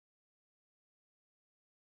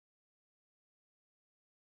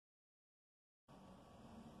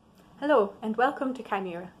Hello and welcome to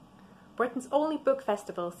Cymera, Britain's only book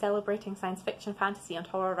festival celebrating science fiction, fantasy and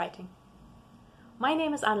horror writing. My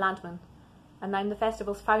name is Anne Landman and I'm the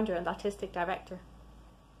festival's founder and artistic director.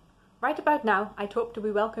 Right about now, I'd hope to be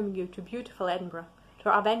welcoming you to beautiful Edinburgh, to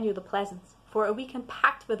our venue The Pleasance, for a weekend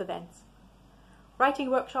packed with events. Writing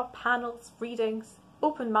workshop, panels, readings,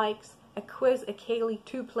 open mics, a quiz, a ceilidh,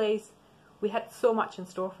 2 plays. We had so much in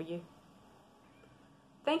store for you.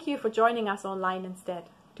 Thank you for joining us online instead,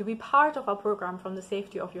 to be part of our programme from the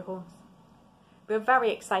safety of your homes. We're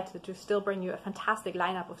very excited to still bring you a fantastic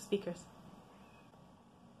lineup of speakers.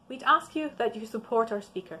 We'd ask you that you support our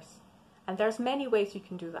speakers, and there's many ways you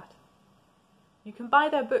can do that. You can buy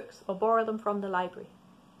their books or borrow them from the library.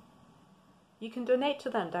 You can donate to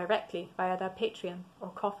them directly via their Patreon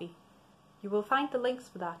or Ko-fi. You will find the links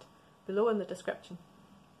for that below in the description.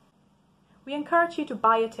 We encourage you to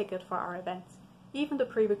buy a ticket for our events, even the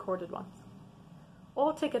pre-recorded ones.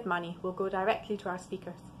 All ticket money will go directly to our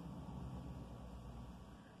speakers.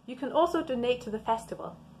 You can also donate to the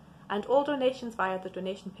festival, and all donations via the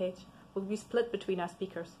donation page will be split between our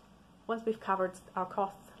speakers, once we've covered our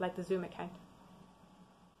costs like the Zoom account.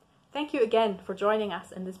 Thank you again for joining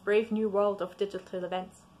us in this brave new world of digital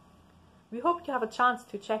events. We hope you have a chance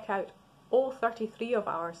to check out all 33 of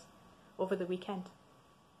ours over the weekend.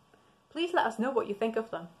 Please let us know what you think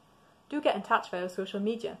of them. Do get in touch via social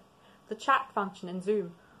media, the chat function in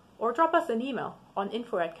Zoom, or drop us an email on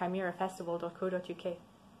info@cymerafestival.co.uk.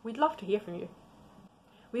 We'd love to hear from you.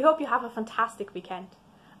 We hope you have a fantastic weekend,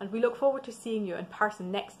 and we look forward to seeing you in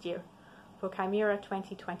person next year for Cymera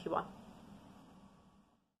 2021.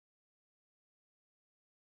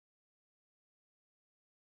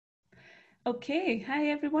 Okay, hi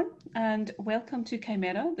everyone, and welcome to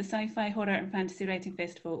Cymera, the sci-fi, horror and fantasy writing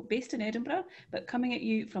festival based in Edinburgh, but coming at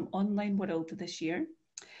you from online world this year.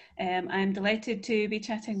 I'm delighted to be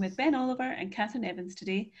chatting with Ben Oliver and Kathryn Evans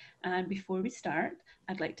today, and before we start,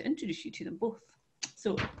 I'd like to introduce you to them both.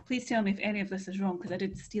 So please tell me if any of this is wrong, because I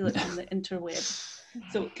did steal it from the interweb.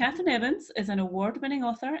 So Kathryn Evans is an award-winning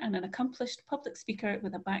author and an accomplished public speaker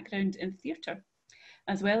with a background in theatre.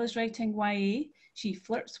 As well as writing YA, she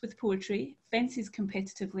flirts with poetry, fences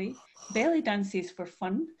competitively, belly dances for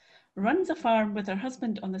fun, runs a farm with her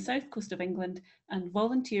husband on the south coast of England, and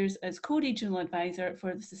volunteers as co-regional advisor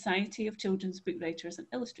for the Society of Children's Book Writers and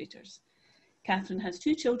Illustrators. Kathryn has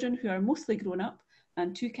 2 children who are mostly grown up,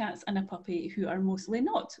 and 2 cats and a puppy who are mostly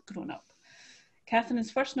not grown up. Kathryn's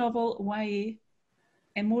first novel, YA,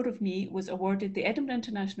 And More of Me, was awarded the Edinburgh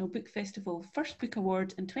International Book Festival First Book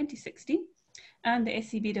Award in 2016 and the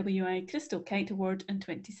SCBWI Crystal Kite Award in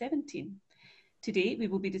 2017. Today, we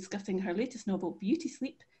will be discussing her latest novel, Beauty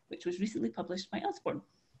Sleep, which was recently published by Usborne.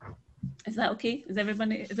 Is that okay? Is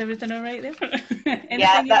everything all right there?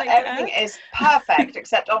 Yeah, everything is perfect,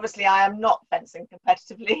 except obviously I am not fencing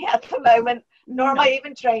competitively at the moment, nor am I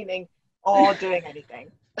even training or doing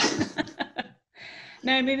anything.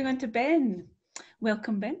 Now moving on to Ben.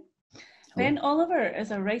 Welcome, Ben. Hello. Ben Oliver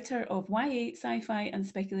is a writer of YA, sci-fi and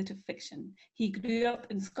speculative fiction. He grew up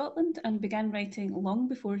in Scotland and began writing long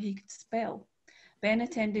before he could spell. Ben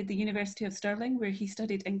attended the University of Stirling, where he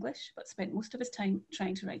studied English, but spent most of his time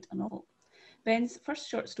trying to write a novel. Ben's first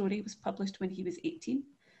short story was published when he was 18,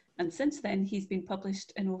 and since then he's been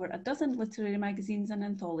published in over a dozen literary magazines and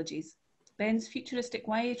anthologies. Ben's futuristic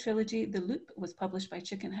YA trilogy, The Loop, was published by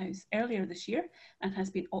Chicken House earlier this year and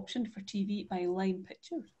has been optioned for TV by Lime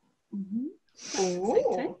Pictures.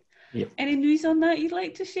 Exciting. Yep. Any news on that you'd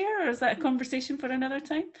like to share, or is that a conversation for another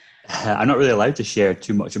time? I'm not really allowed to share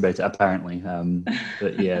too much about it, apparently.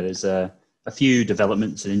 But yeah, there's a few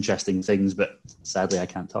developments and interesting things, but sadly I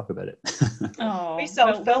can't talk about it. We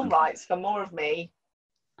sold film rights for More of Me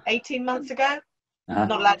 18 months ago. I'm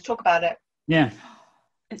not allowed to talk about it. Yeah.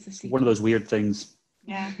 It's one of those weird things.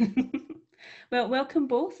 Yeah. Well, welcome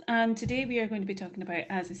both. And today we are going to be talking about,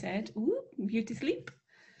 as I said, Beauty Sleep.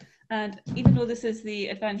 And even though this is the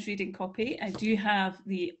advanced reading copy, I do have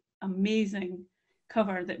the amazing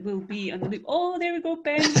cover that will be on the loop. Oh, there we go,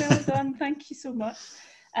 Ben. Well done. Thank you so much.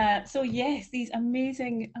 So yes, these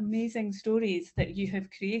amazing, amazing stories that you have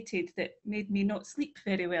created that made me not sleep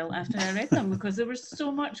very well after I read them because there was so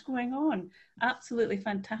much going on. Absolutely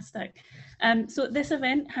fantastic. So this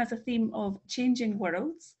event has a theme of changing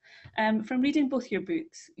worlds. From reading both your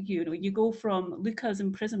books, you go from Luca's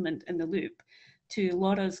imprisonment in the loop to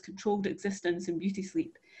Laura's controlled existence in Beauty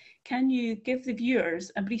Sleep. Can you give the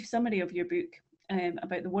viewers a brief summary of your book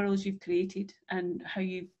about the worlds you've created and how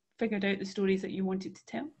you figured out the stories that you wanted to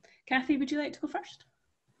tell? Kathy, would you like to go first?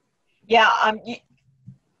 Yeah,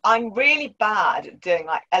 I'm really bad at doing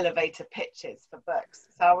like elevator pitches for books.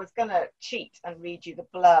 So I was going to cheat and read you the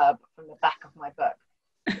blurb from the back of my book,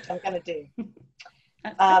 which I'm going to do.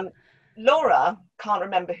 Laura can't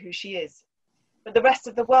remember who she is, but the rest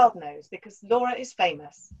of the world knows, because Laura is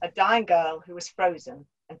famous, a dying girl who was frozen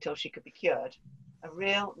until she could be cured, a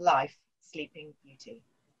real life sleeping beauty.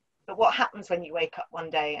 But what happens when you wake up one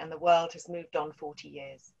day and the world has moved on 40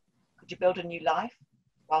 years? Could you build a new life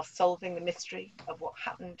while solving the mystery of what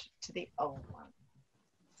happened to the old one?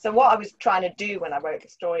 So what I was trying to do when I wrote the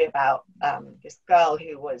story about this girl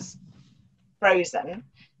who was frozen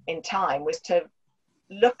in time was to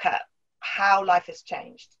look at how life has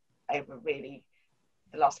changed over really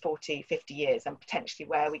the last 40, 50 years, and potentially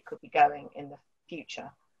where we could be going in the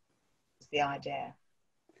future is the idea.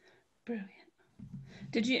 Brilliant.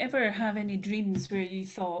 Did you ever have any dreams where you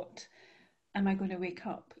thought, am I going to wake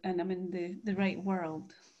up and I'm in the right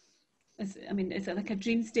world? Is it like a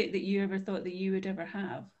dream state that you ever thought that you would ever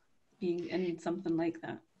have, being in something like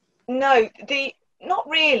that? No, not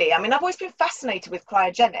really. I mean, I've always been fascinated with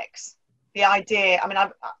cryogenics. The idea, I mean,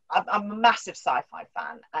 I'm a massive sci-fi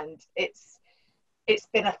fan, and it's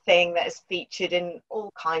been a thing that is featured in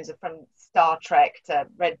all kinds of, from Star Trek to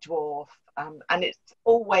Red Dwarf, and it's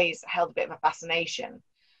always held a bit of a fascination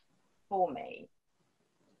for me.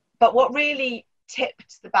 But what really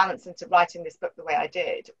tipped the balance into writing this book the way I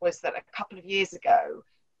did was that a couple of years ago,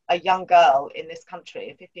 a young girl in this country,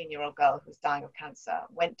 a 15-year-old girl who was dying of cancer,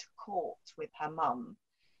 went to court with her mum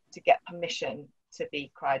to get permission to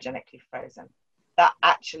be cryogenically frozen. That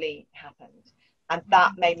actually happened. And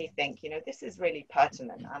that made me think, this is really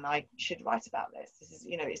pertinent and I should write about this. This is,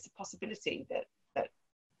 it's a possibility that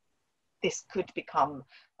this could become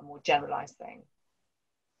a more generalized thing.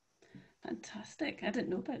 Fantastic. I didn't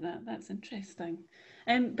know about that. That's interesting.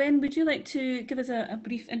 Ben, would you like to give us a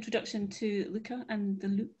brief introduction to Luca and the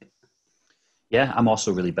loop? Yeah, I'm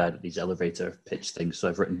also really bad at these elevator pitch things, so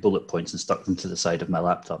I've written bullet points and stuck them to the side of my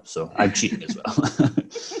laptop, so I'm cheating as well.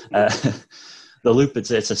 The Loop,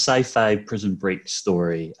 it's a sci-fi prison break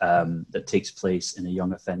story that takes place in a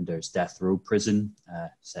young offender's death row prison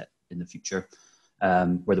set in the future,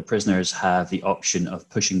 where the prisoners have the option of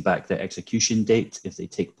pushing back their execution date if they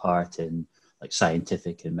take part in like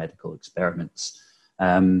scientific and medical experiments.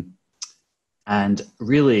 And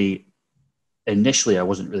really, initially, I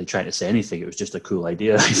wasn't really trying to say anything. It was just a cool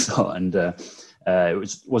idea, I thought. And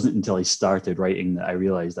it wasn't until I started writing that I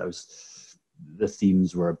realized the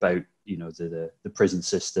themes were about, the prison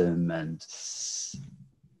system and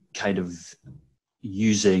kind of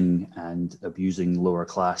using and abusing lower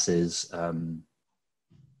classes.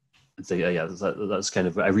 That's kind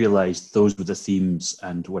of, I realized those were the themes.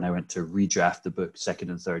 And when I went to redraft the book, second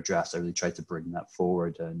and third drafts, I really tried to bring that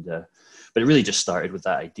forward. And but it really just started with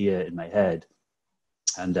that idea in my head.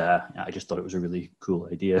 And I just thought it was a really cool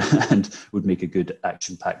idea and would make a good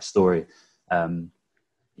action-packed story.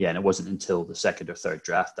 And it wasn't until the second or third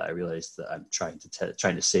draft that I realized that I'm trying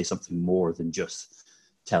to say something more than just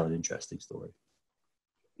tell an interesting story.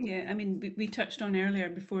 Yeah, I mean, we touched on earlier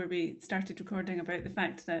before we started recording about the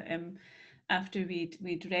fact that after we'd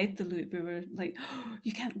read The Loop, we were like, oh,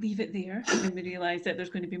 you can't leave it there. And then we realised that there's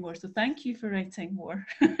going to be more. So thank you for writing more.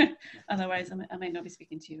 Otherwise, I might not be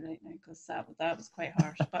speaking to you right now, because that was quite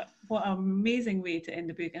harsh. But what an amazing way to end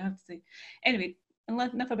the book, I have to say. Anyway,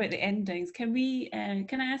 enough about the endings. Can I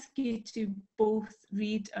ask you to both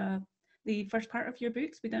read the first part of your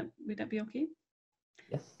books? Would that be okay?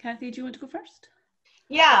 Yes. Kathy, do you want to go first?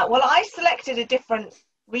 Yeah, well, I selected a different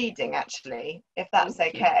reading, actually, if that's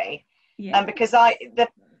okay. Yeah. Because the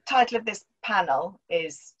title of this panel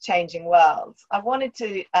is Changing Worlds. I wanted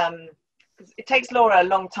to, because it takes Laura a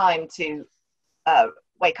long time to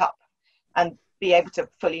wake up and be able to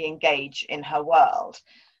fully engage in her world.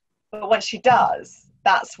 But when she does,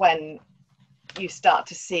 that's when you start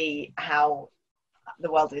to see how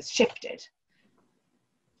the world is shifted.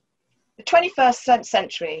 The 21st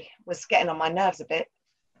century was getting on my nerves a bit.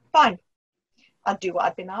 Fine, I'd do what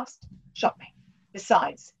I'd been asked, shopping.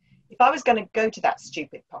 Besides, if I was going to go to that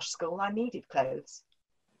stupid posh school, I needed clothes.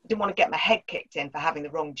 I didn't want to get my head kicked in for having the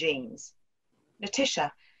wrong jeans.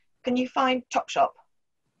 Letitia, can you find Topshop?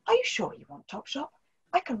 Are you sure you want Topshop?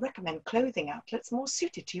 I can recommend clothing outlets more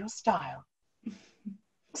suited to your style.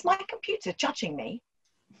 Was my computer judging me?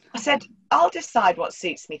 I said, I'll decide what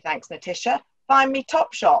suits me, thanks, Letitia. Find me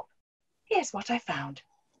Topshop. Here's what I found.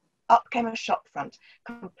 Up came a shop front,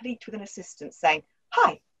 complete with an assistant saying,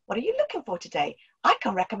 hi, what are you looking for today? I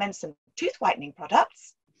can recommend some tooth whitening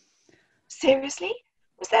products. Seriously?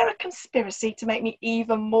 Was there a conspiracy to make me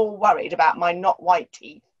even more worried about my not white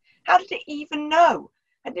teeth? How did it even know?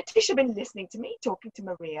 Had Natisha been listening to me talking to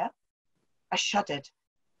Maria? I shuddered.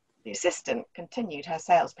 The assistant continued her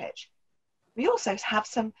sales pitch. We also have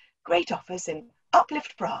some great offers in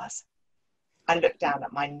uplift bras. I looked down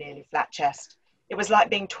at my nearly flat chest. It was like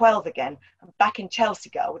being 12 again and back in Chelsea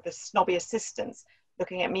Girl with the snobby assistants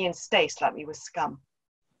looking at me and Stace like we were scum.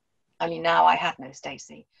 Only now I had no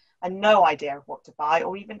Stacey and no idea of what to buy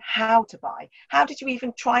or even how to buy. How did you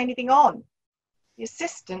even try anything on? The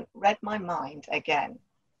assistant read my mind again.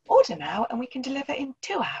 Order now and we can deliver in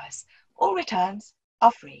 2 hours. All returns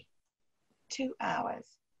are free. 2 hours.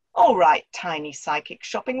 All right, tiny psychic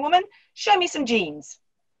shopping woman, show me some jeans.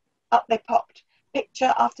 Up they popped,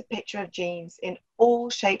 picture after picture of jeans in all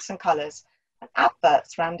shapes and colours, and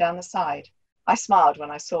adverts ran down the side. I smiled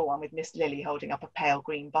when I saw one with Miss Lily holding up a pale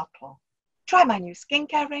green bottle. Try my new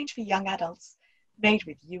skincare range for young adults, made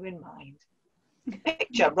with you in mind. The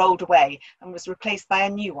picture rolled away and was replaced by a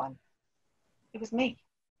new one. It was me,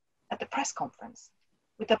 at the press conference,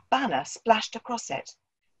 with a banner splashed across it.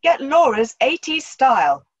 Get Laura's 80s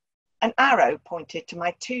style. An arrow pointed to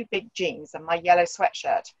my 2 big jeans and my yellow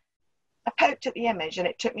sweatshirt. I poked at the image and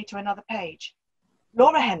it took me to another page.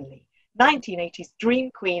 Laura Henley, 1980s dream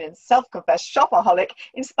queen and self-confessed shopaholic,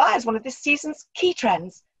 inspires one of this season's key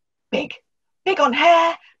trends. Big. Big on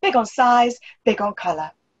hair, big on size, big on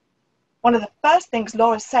colour. One of the first things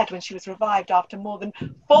Laura said when she was revived after more than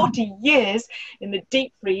 40 years in the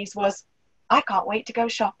deep freeze was, I can't wait to go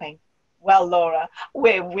shopping. Well, Laura,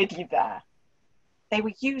 we're with you there. They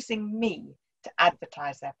were using me to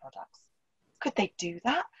advertise their products. Could they do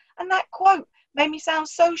that? And that quote made me sound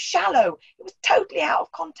so shallow. It was totally out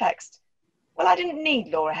of context. Well, I didn't need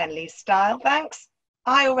Laura Henley's style, thanks.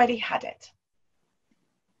 I already had it.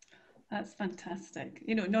 That's fantastic.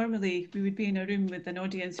 You know, normally we would be in a room with an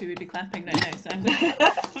audience who would be clapping right now. So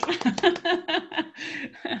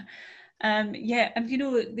I'm yeah, and you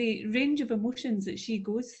know, the range of emotions that she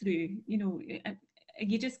goes through, you know,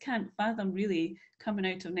 you just can't fathom really coming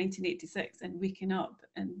out of 1986 and waking up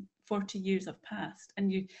and 40 years have passed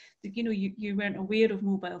and you weren't aware of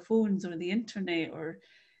mobile phones or the internet or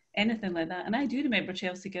anything like that. And I do remember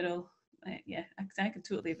Chelsea Girl. Yeah, I can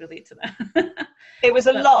totally relate to that. It was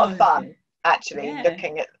a lot of fun, actually,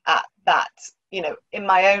 looking at that, you know, in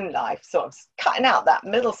my own life, sort of cutting out that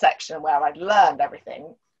middle section where I'd learned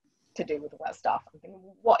everything to do with all that stuff. I'm thinking,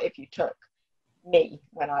 what if you took me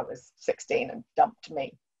when I was 16 and dumped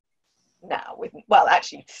me now with, well,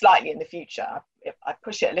 actually slightly in the future. I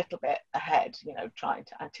push it a little bit ahead, you know, trying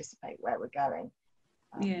to anticipate where we're going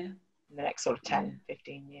in the next sort of 10,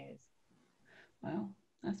 15 years. Wow.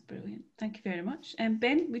 That's brilliant. Thank you very much.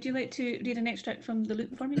 Ben, would you like to read an extract from the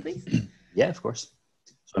loop for me, please? Yeah, of course.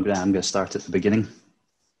 So I'm going to start at the beginning.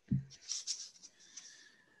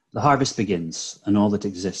 The harvest begins, and all that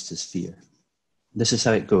exists is fear. This is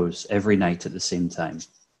how it goes every night at the same time.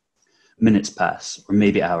 Minutes pass, or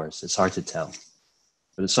maybe hours, it's hard to tell.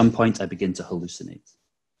 But at some point I begin to hallucinate.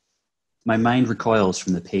 My mind recoils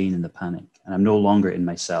from the pain and the panic, and I'm no longer in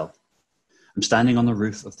my cell. I'm standing on the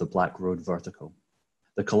roof of the Black Road Vertical,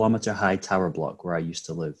 the kilometre-high tower block where I used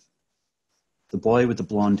to live. The boy with the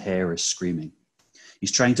blonde hair is screaming.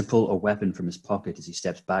 He's trying to pull a weapon from his pocket as he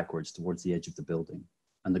steps backwards towards the edge of the building,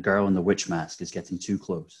 and the girl in the witch mask is getting too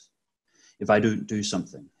close. If I don't do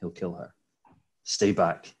something, he'll kill her. Stay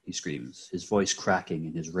back, he screams, his voice cracking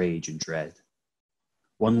in his rage and dread.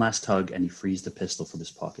 One last tug and he frees the pistol from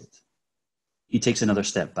his pocket. He takes another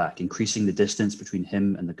step back, increasing the distance between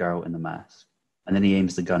him and the girl in the mask, and then he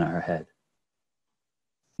aims the gun at her head.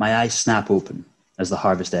 My eyes snap open as the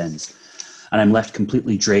harvest ends, and I'm left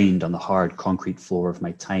completely drained on the hard concrete floor of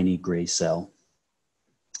my tiny grey cell.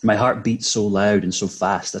 My heart beats so loud and so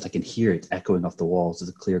fast that I can hear it echoing off the walls of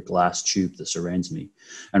the clear glass tube that surrounds me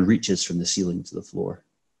and reaches from the ceiling to the floor.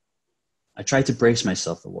 I try to brace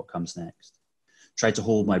myself for what comes next, try to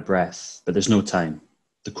hold my breath, but there's no time.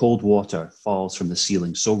 The cold water falls from the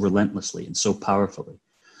ceiling so relentlessly and so powerfully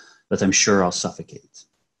that I'm sure I'll suffocate.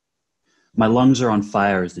 My lungs are on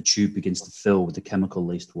fire as the tube begins to fill with the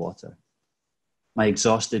chemical-laced water. My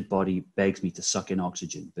exhausted body begs me to suck in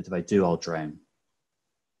oxygen, but if I do, I'll drown.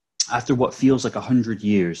 After what feels like 100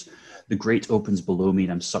 years, the grate opens below me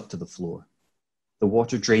and I'm sucked to the floor. The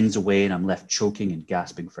water drains away and I'm left choking and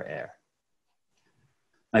gasping for air.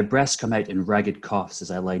 My breaths come out in ragged coughs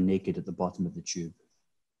as I lie naked at the bottom of the tube.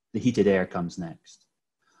 The heated air comes next.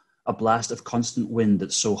 A blast of constant wind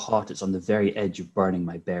that's so hot it's on the very edge of burning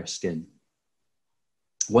my bare skin.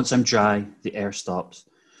 Once I'm dry, the air stops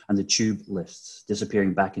and the tube lifts,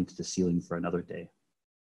 disappearing back into the ceiling for another day.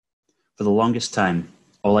 For the longest time,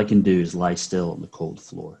 all I can do is lie still on the cold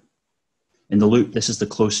floor. In the loop, this is the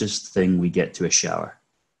closest thing we get to a shower.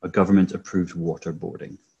 a government-approved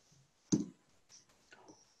waterboarding.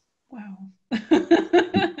 Wow.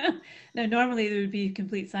 Now, normally there would be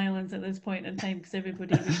complete silence at this point in time because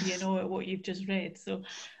everybody would be in awe at what you've just read. So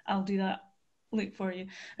I'll do that look for you.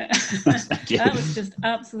 Thank you. That was just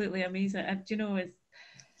absolutely amazing. And you know, it's,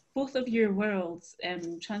 both of your worlds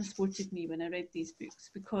transported me when I read these books,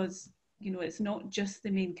 because you know it's not just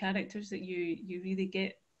the main characters that you really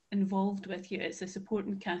get involved with here. It's a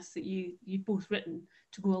supporting cast that you've both written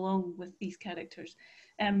to go along with these characters.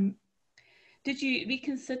 Did you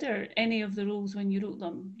reconsider any of the roles when you wrote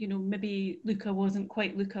them? You know, maybe Luca wasn't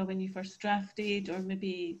quite Luca when you first drafted, or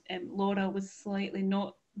maybe Laura was slightly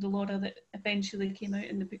not the Laura that eventually came out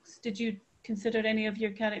in the books. Did you consider any of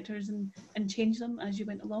your characters and change them as you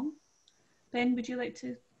went along? Ben, would you like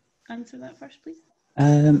to answer that first, please?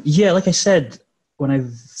 Yeah, like I said, when I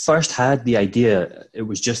first had the idea, it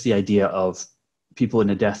was just the idea of people in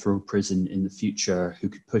a death row prison in the future who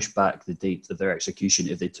could push back the date of their execution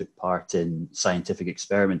if they took part in scientific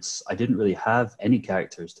experiments. I didn't really have any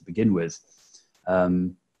characters to begin with.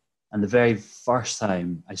 And the very first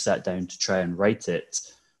time I sat down to try and write it,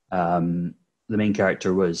 the main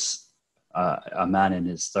character was a man in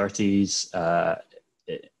his 30s.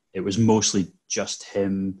 It was mostly just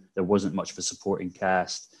him. There wasn't much of a supporting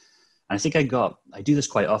cast. And I think I do this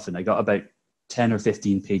quite often. I got about 10 or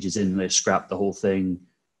 15 pages in and I scrapped the whole thing.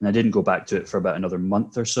 And I didn't go back to it for about another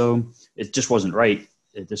month or so. It just wasn't right.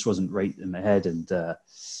 It just wasn't right in my head. And that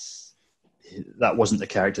wasn't the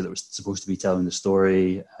character that was supposed to be telling the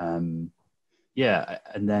story. Yeah.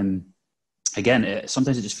 And then again,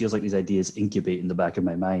 sometimes it just feels like these ideas incubate in the back of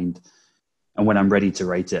my mind. And when I'm ready to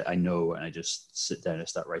write it, I know, and I just sit down and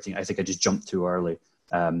start writing. I think I just jumped too early.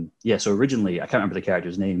 So originally, I can't remember the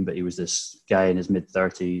character's name, but he was this guy in his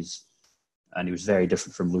mid-30s, and he was very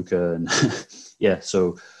different from Luca. And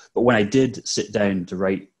but when I did sit down to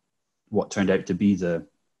write what turned out to be the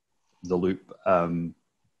loop,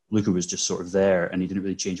 Luca was just sort of there, and he didn't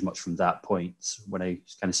really change much from that point. When I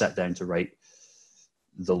kind of sat down to write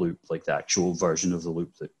the loop, like the actual version of the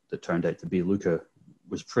loop that turned out to be Luca,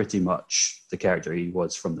 was pretty much the character he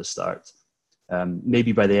was from the start.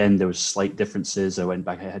 Maybe by the end there was slight differences. I went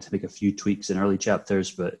back, I had to make a few tweaks in early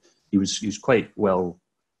chapters, but he was quite well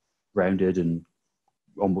rounded and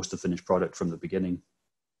almost a finished product from the beginning.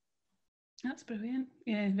 That's brilliant.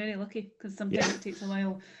 Yeah, very lucky, because sometimes it takes a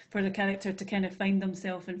while for the character to kind of find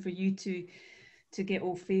themselves and for you to get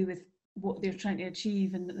au fait with what they're trying to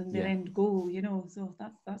achieve and their end goal, you know. So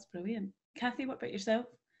that's brilliant. Kathy, what about yourself?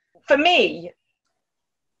 For me,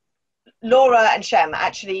 Laura and Shem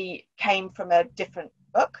actually came from a different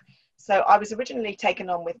book. So I was originally taken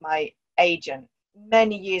on with my agent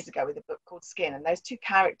many years ago with a book called Skin, and those two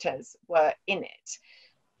characters were in it.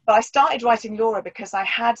 But I started writing Laura because I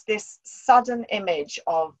had this sudden image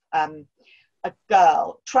of a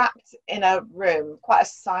girl trapped in a room, quite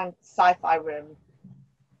a sci-fi room,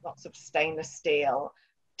 lots of stainless steel.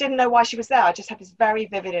 Didn't know why she was there. I just had this very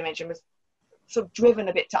vivid image and was sort of driven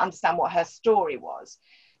a bit to understand what her story was.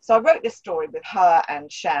 So I wrote this story with her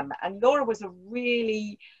and Shem, and Laura was a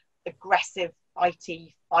really aggressive,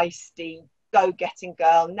 fighty, feisty, go-getting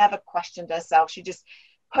girl, never questioned herself. She just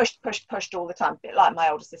pushed all the time, a bit like my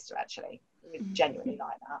older sister, actually. Really genuinely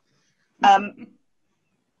like that.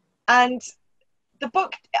 And the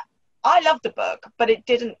book, I loved the book, but it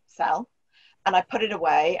didn't sell. And I put it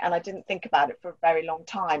away and I didn't think about it for a very long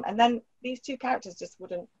time. And then these two characters just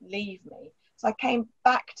wouldn't leave me. So I came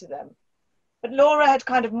back to them. But Laura had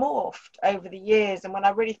kind of morphed over the years. And when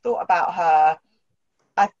I really thought about her,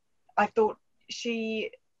 I thought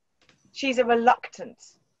she's a reluctant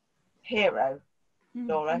hero,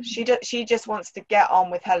 Laura. She just wants to get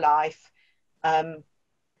on with her life,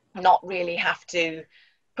 not really have to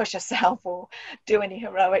push herself or do any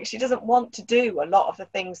heroics. She doesn't want to do a lot of the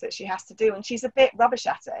things that she has to do, and she's a bit rubbish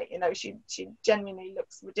at it. You know, she genuinely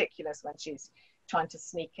looks ridiculous when she's trying to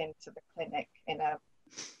sneak into the clinic in a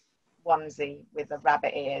onesie with the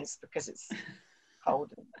rabbit ears because it's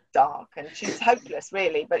cold and dark, and she's hopeless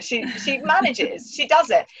really, but she manages, she does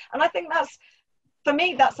it. And I think that's, for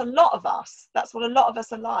me, that's a lot of us. That's what a lot of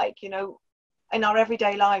us are like, you know. In our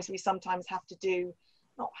everyday lives we sometimes have to do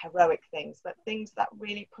not heroic things, but things that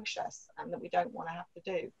really push us and that we don't want to have to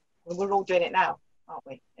do. Well, we're all doing it now, aren't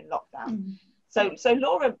we, in lockdown? So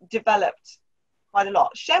Laura developed quite a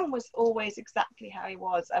lot. Shem was always exactly how he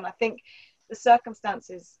was, and I think the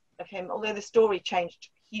circumstances of him, although the story changed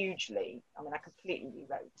hugely, I mean, I completely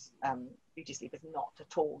rewrote Beauty Sleep is not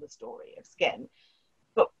at all the story of Skin,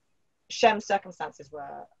 but Shem's circumstances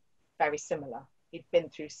were very similar. He'd been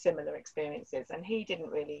through similar experiences and he didn't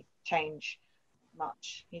really change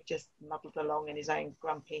much. He just muddled along in his own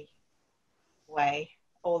grumpy way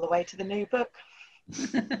all the way to the new book.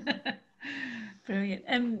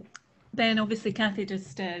 Brilliant. Then obviously Kathy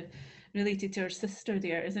just related to her sister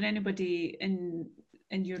there. Is there anybody in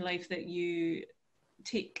your life that you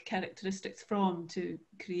take characteristics from to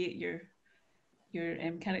create your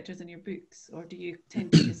characters in your books, or do you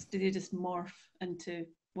tend to do they just morph into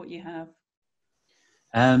what you have?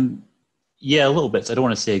 Yeah, a little bit. So I don't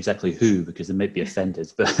want to say exactly who because they might be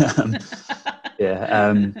offended, but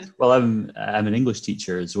well, I'm an English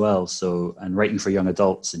teacher as well, so, and writing for young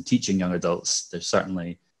adults and teaching young adults, there's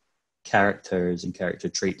certainly characters and character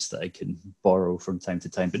traits that I can borrow from time to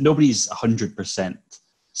time, but nobody's 100%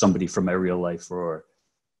 somebody from my real life, or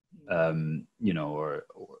or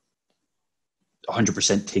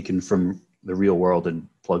 100% taken from the real world and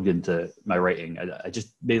plugged into my writing. I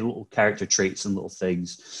just made little character traits and little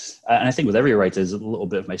things, and I think with every writer, there's a little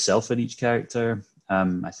bit of myself in each character.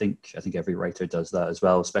 I think every writer does that as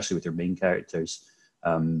well, especially with your main characters.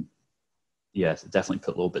 Definitely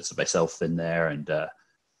put little bits of myself in there, and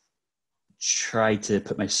try to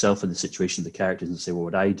put myself in the situation of the characters and say, what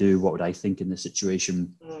would I do? What would I think in this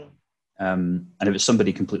situation? And if it's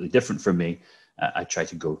somebody completely different from me, I try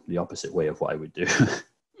to go the opposite way of what I would do.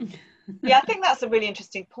 Yeah, I think that's a really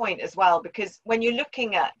interesting point as well, because when you're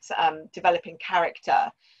looking at developing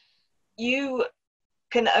character, you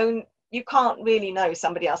can't really know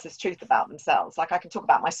somebody else's truth about themselves. Like, I can talk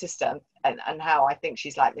about my sister and how I think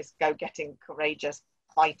she's like this go-getting, courageous,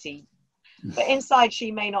 fighty, but inside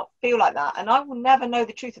she may not feel like that, and I will never know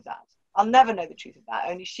the truth of that. I'll never know the truth of that.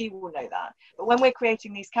 Only she will know that. But when we're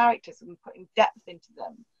creating these characters and putting depth into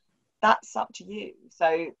them, that's up to you.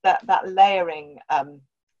 So that layering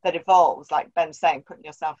that evolves, like Ben's saying, putting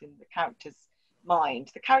yourself in the character's mind.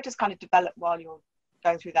 The characters kind of develop while you're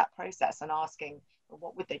going through that process and asking, well,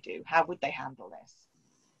 what would they do? How would they handle this?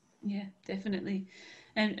 Yeah, definitely.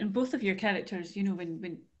 And both of your characters,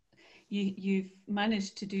 when you've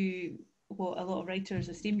managed to do what a lot of writers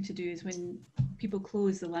seem to do, is when people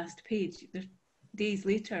close the last page, days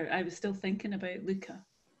later, I was still thinking about Luca,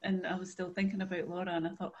 and I was still thinking about Laura, and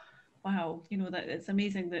I thought, wow, that it's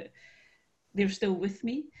amazing that they're still with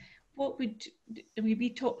me. We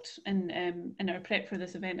talked in our prep for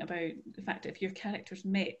this event about the fact that if your characters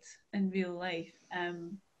met in real life,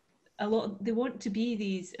 they want to be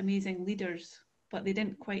these amazing leaders, but they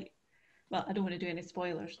didn't quite. Well, I don't want to do any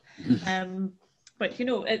spoilers, but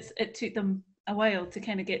it took them a while to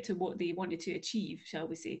kind of get to what they wanted to achieve, shall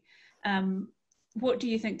we say. What do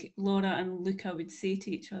you think Laura and Luca would say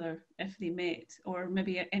to each other if they met, or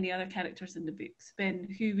maybe any other characters in the books?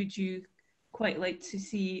 Ben, who would you quite like to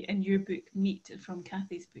see in your book meet from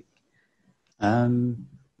Kathy's book?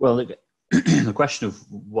 Well, the question of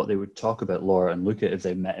what they would talk about, Laura and Luca, if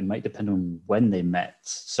they met, it might depend on when they met.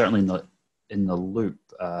 Certainly in the loop,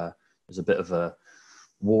 there's a bit of a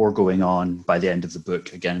war going on by the end of the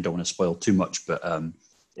book. Again, I don't want to spoil too much, but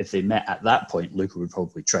if they met at that point, Luca would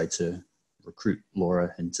probably try to recruit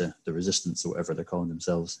Laura into the resistance, or whatever they're calling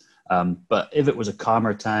themselves. But if it was a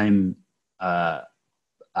calmer time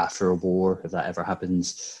after a war, if that ever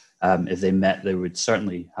happens, if they met, they would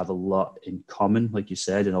certainly have a lot in common, like you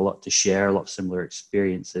said, and a lot to share, a lot of similar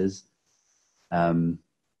experiences.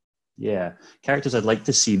 Characters I'd like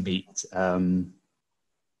to see meet.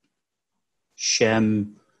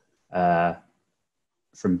 Shem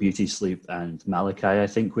from Beauty Sleep and Malachi, I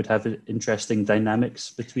think, would have interesting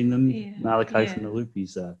dynamics between them. Yeah, Malachi from the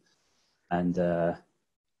Loopies, and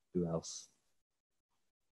who else?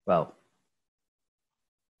 Well,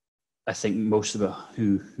 I think most of it,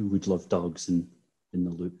 who would love dogs in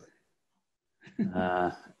the Loop.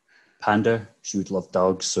 Panda, she would love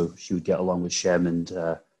dogs, so she would get along with Shem and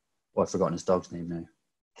I've forgotten his dog's name now.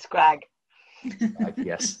 Scrag. Scrag,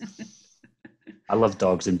 yes. I love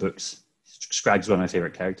dogs in books. Scrag's one of my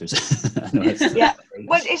favourite characters. Yeah.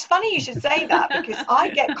 Well, it's funny you should say that, because I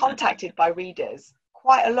get contacted by readers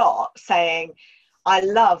quite a lot saying, I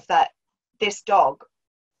love that this dog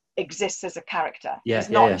exists as a character. He's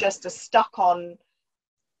not just a stuck-on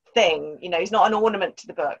thing. He's not an ornament to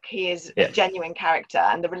the book. He is a genuine character,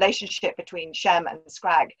 and the relationship between Shem and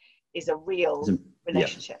Scrag is a real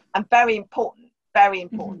relationship, and very important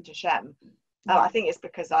to Shem. I think it's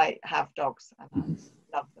because I have dogs and I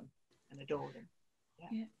love them and adore them.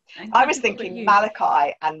 Yeah. I was thinking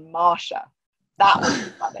Malachi and Marsha. That would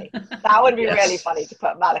be funny. That would be really funny to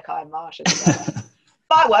put Malachi and Marsha together.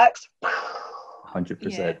 Fireworks.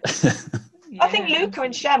 100%. I think Luca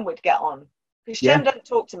and Shem would get on, because Shem doesn't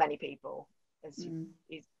talk to many people.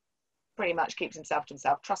 He pretty much keeps himself to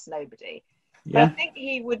himself, trusts nobody. But I think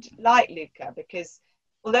he would like Luca, because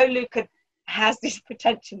although Luca has these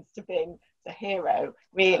pretensions to being the hero,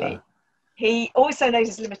 really. He also knows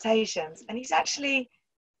his limitations, and he's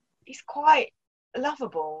quite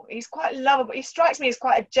lovable. He's quite lovable. He strikes me as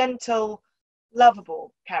quite a gentle,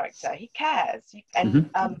 lovable character. He cares. And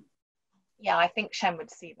yeah, I think Shem would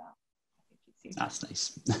see that. That's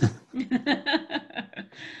nice.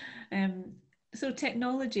 So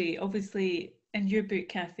technology, obviously, in your book,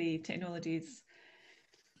 Kathy, Technologies,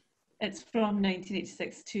 it's from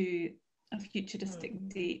 1986 to a futuristic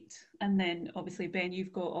date. And then, obviously, Ben,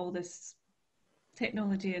 you've got all this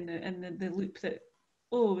technology in the loop that,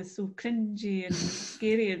 was so cringy and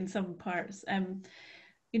scary in some parts.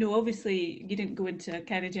 You know, obviously, you didn't go into a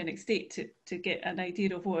cryogenic state to get an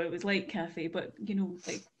idea of what it was like, Kathy, but, you know,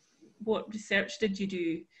 like, what research did you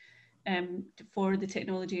do for the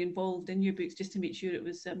technology involved in your books, just to make sure it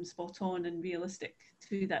was spot on and realistic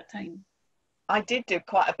to that time? I did do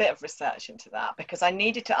quite a bit of research into that, because I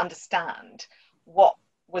needed to understand what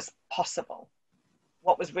was possible,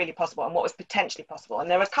 what was really possible, and what was potentially possible. And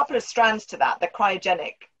there are a couple of strands to that, the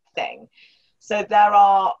cryogenic thing. So there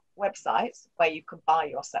are websites where you can buy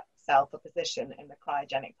yourself a position in the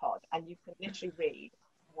cryogenic pod, and you can literally read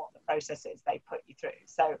what the process is they put you through.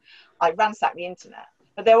 So I ransacked the internet,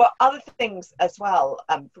 but there were other things as well.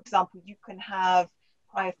 For example, you can have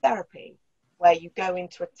cryotherapy, where you go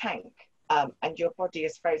into a tank and your body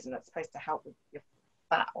is frozen. It's supposed to help with your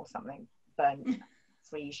fat or something,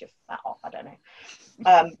 freeze your fat off, I don't know.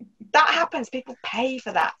 That happens. People pay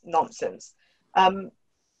for that nonsense.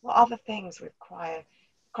 What other things with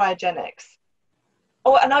cryogenics?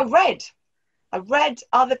 Oh, and I read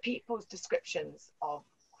other people's descriptions of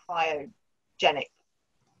cryogenic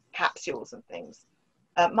capsules and things.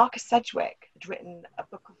 Marcus Sedgwick had written a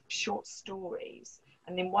book of short stories,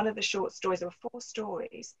 and in one of the short stories, there were 4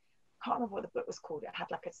 stories. I can't remember what the book was called. It had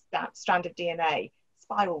like a strand of DNA,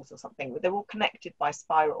 spirals or something. They're all connected by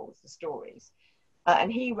spirals, the stories.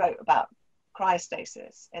 And he wrote about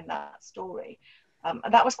cryostasis in that story. And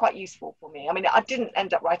that was quite useful for me. I mean, I didn't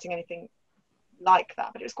end up writing anything like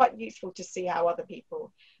that, but it was quite useful to see how other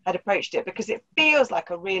people had approached it, because it feels like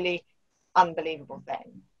a really unbelievable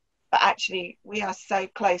thing. But actually, we are so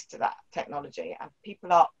close to that technology, and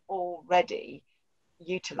people are already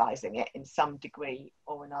utilizing it in some degree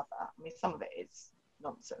or another. I mean, some of it is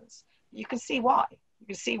nonsense. You can see why.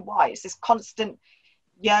 It's this constant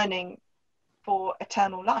yearning for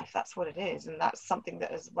eternal life. That's what it is, and that's something that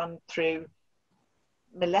has run through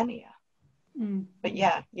millennia. But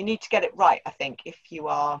yeah, you need to get it right, I think, if you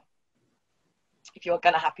are going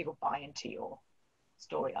to have people buy into your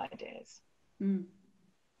story ideas.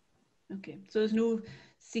 Okay, so there's no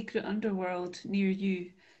secret underworld near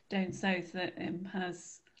you down south that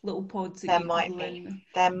has little pods that there you might can go be in?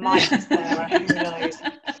 There might, Sarah, who knows.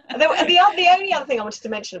 The only other thing I wanted to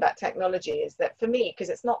mention about technology is that for me, because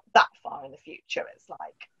it's not that far in the future, it's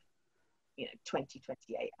like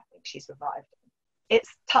 2028, I think she's revived,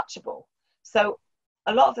 it's touchable. So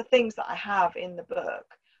a lot of the things that I have in the book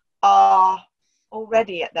are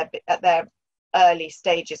already at their early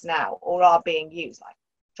stages now, or are being used, like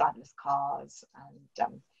driverless cars,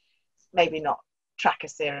 and maybe not tracker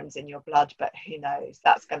serums in your blood, but who knows,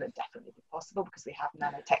 that's going to definitely be possible, because we have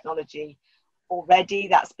nanotechnology already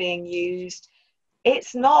that's being used.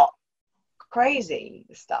 It's not crazy,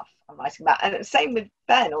 the stuff I'm writing about. And the same with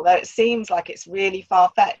Ben, although it seems like it's really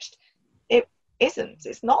far-fetched, it isn't.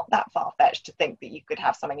 It's not that far-fetched to think that you could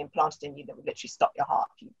have something implanted in you that would literally stop your heart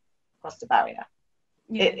if you crossed a barrier.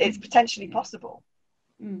 It's potentially possible.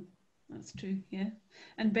 That's true, yeah.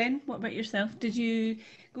 And Ben, what about yourself? Did you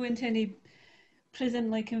go into any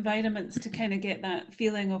prison-like environments to kind of get that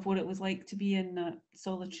feeling of what it was like to be in that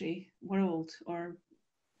solitary world, or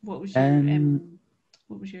what was your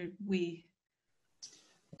way?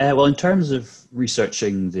 Well, in terms of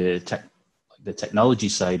researching the technology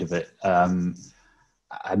side of it,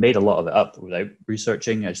 I made a lot of it up without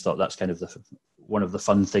researching. I just thought that's kind of one of the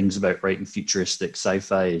fun things about writing futuristic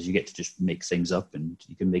sci-fi is you get to just make things up, and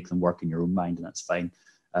you can make them work in your own mind, and that's fine.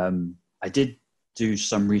 I did do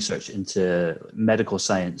some research into medical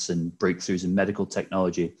science and breakthroughs in medical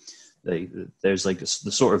technology. There's like the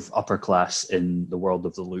sort of upper class in the world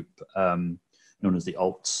of the loop, known as the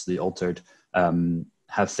alts, the altered,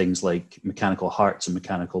 have things like mechanical hearts and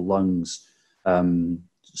mechanical lungs,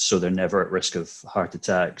 so they're never at risk of heart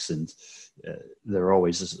attacks, and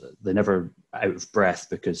they're never out of breath,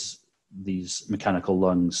 because these mechanical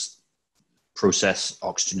lungs process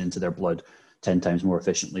oxygen into their blood 10 times more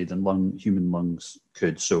efficiently than human lungs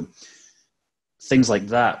could. So things like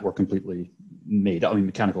that were completely made up. I mean,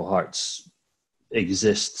 mechanical hearts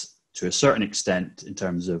exist to a certain extent in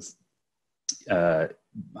terms of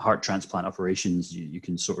heart transplant operations, you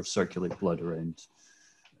can sort of circulate blood around,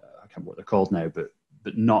 I can't remember what they're called now, but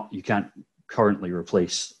you can't currently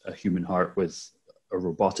replace a human heart with a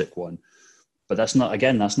robotic one. But that's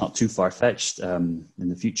not too far-fetched. In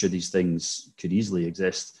the future, these things could easily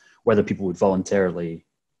exist. Whether people would voluntarily,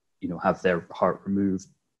 have their heart removed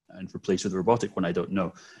and replaced with a robotic one, I don't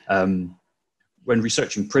know. When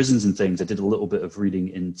researching prisons and things, I did a little bit of reading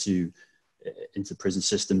into prison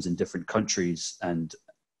systems in different countries and,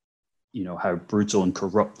 how brutal and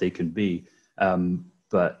corrupt they can be.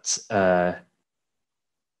 But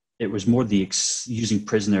it was more using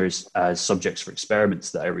prisoners as subjects for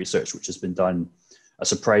experiments that I researched, which has been done a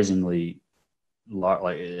surprisingly lot.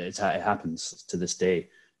 It happens to this day,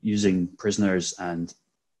 using prisoners and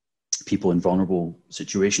people in vulnerable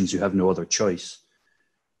situations who have no other choice,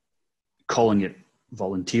 calling it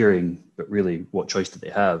volunteering, but really, what choice do they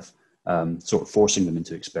have? Sort of forcing them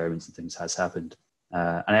into experiments and things has happened.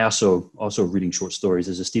 And I also reading short stories.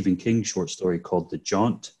 There's a Stephen King short story called The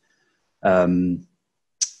Jaunt.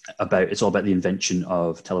 It's all about the invention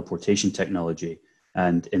of teleportation technology.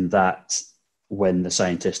 And in that, when the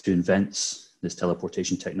scientist who invents this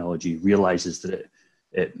teleportation technology realizes that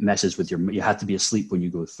it messes with you have to be asleep when you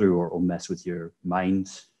go through, or it'll mess with your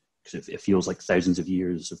mind, because it feels like thousands of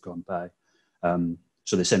years have gone by.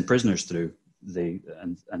 So they send prisoners through,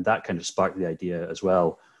 and that kind of sparked the idea as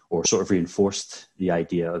well, or sort of reinforced the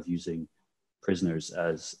idea of using prisoners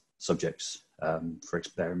as subjects for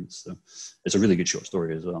experiments. So it's a really good short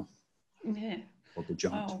story as well. Yeah. Called The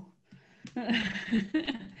Jaunt. Wow.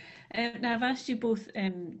 Now I've asked you both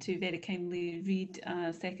to very kindly read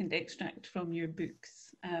a second extract from your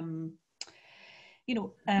books.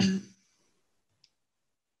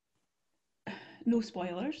 No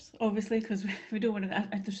spoilers, obviously, because we don't want to.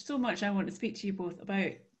 There's so much I want to speak to you both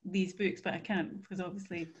about these books, but I can't, because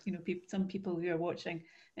obviously, some people who are watching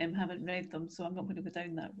haven't read them, so I'm not going to go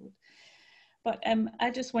down that road. But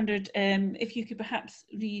I just wondered if you could perhaps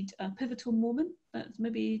read a pivotal moment that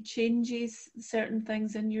maybe changes certain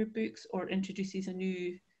things in your books, or introduces a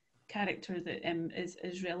new character that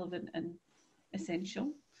is relevant and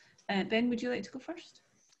essential. Ben, would you like to go first?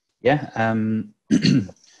 Yeah.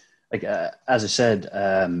 As I said,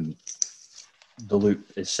 the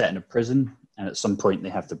loop is set in a prison, and at some point they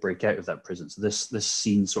have to break out of that prison. So this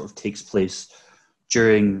scene sort of takes place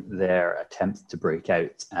during their attempt to break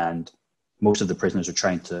out, and most of the prisoners are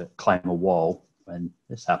trying to climb a wall when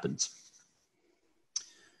this happens.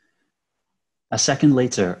 A second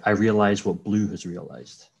later, I realize what Blue has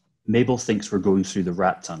realized. Mabel thinks we're going through the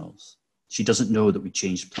rat tunnels. She doesn't know that we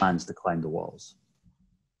changed plans to climb the walls.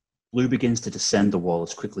 Blue begins to descend the wall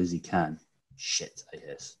as quickly as he can. Shit, I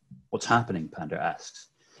hiss. What's happening? Panda asks.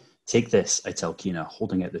 Take this, I tell Kina,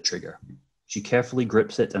 holding out the trigger. She carefully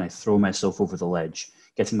grips it, and I throw myself over the ledge,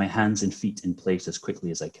 getting my hands and feet in place as quickly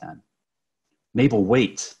as I can. Mabel,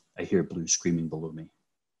 wait, I hear Blue screaming below me.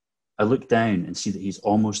 I look down and see that he's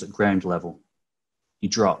almost at ground level. He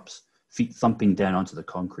drops, feet thumping down onto the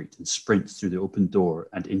concrete, and sprints through the open door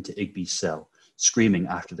and into Igby's cell, screaming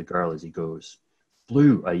after the girl as he goes.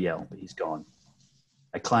 Blue, I yell, but he's gone.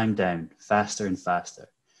 I climb down, faster and faster,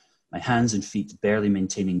 my hands and feet barely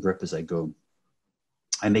maintaining grip as I go.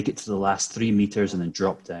 I make it to the last 3 meters and then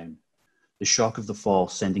drop down, the shock of the fall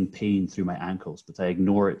sending pain through my ankles, but I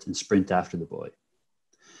ignore it and sprint after the boy.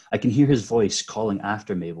 I can hear his voice calling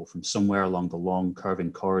after Mabel from somewhere along the long,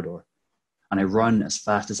 curving corridor, and I run as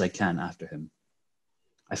fast as I can after him.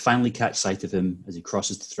 I finally catch sight of him as he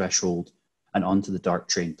crosses the threshold and onto the dark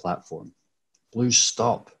train platform. Blue,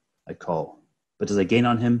 stop, I call. But as I gain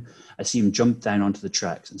on him, I see him jump down onto the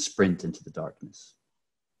tracks and sprint into the darkness.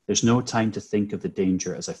 There's no time to think of the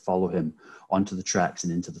danger as I follow him onto the tracks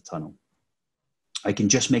and into the tunnel. I can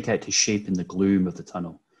just make out his shape in the gloom of the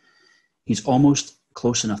tunnel. He's almost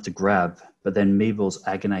close enough to grab, but then Mabel's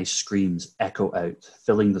agonized screams echo out,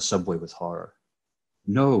 filling the subway with horror.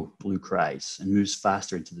 No, Blue cries and moves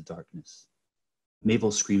faster into the darkness.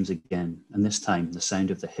 Mabel screams again, and this time the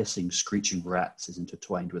sound of the hissing, screeching rats is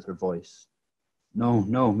intertwined with her voice. No,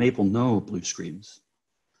 no, Mabel, no, Blue screams.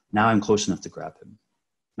 Now I'm close enough to grab him.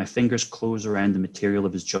 My fingers close around the material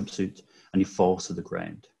of his jumpsuit, and he falls to the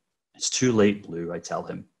ground. It's too late, Blue, I tell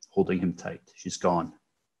him, holding him tight. She's gone.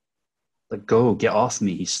 Let go, get off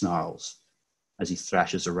me, he snarls, as he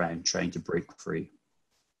thrashes around, trying to break free.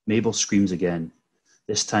 Mabel screams again,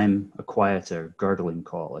 this time a quieter, gurgling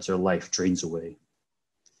call as her life drains away.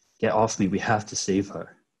 Get off me, we have to save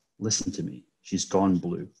her. Listen to me, she's gone,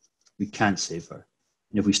 Blue. We can't save her.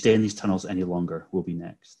 And if we stay in these tunnels any longer, we'll be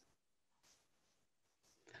next.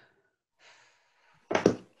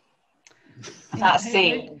 That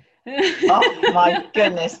scene Oh my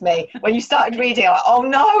goodness me. When you started reading, I was like, oh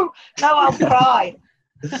no, I'll cry.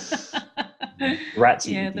 Rats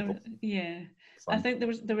Yeah, eating people. I Fun. think there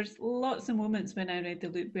was lots of moments when I read The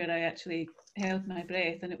Loop where I actually held my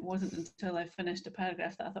breath, and it wasn't until I finished a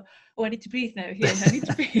paragraph that I thought, oh, I need to breathe now. Yes, I need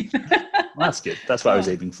to breathe. Well, that's good. That's what I was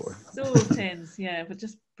aiming for. So tense, yeah, but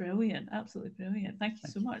just brilliant, absolutely brilliant. Thank you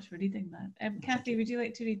so much for reading that. Kathy, would you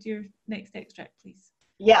like to read your next extract, please?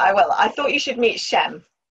 Yeah, I will. I thought you should meet Shem.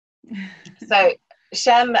 So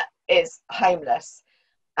Shem is homeless,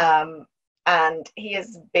 and he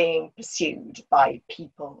is being pursued by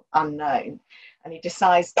people unknown, and he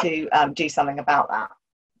decides to do something about that.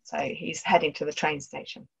 So he's heading to the train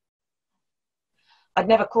station. I'd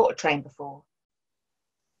never caught a train before.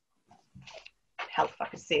 Help if I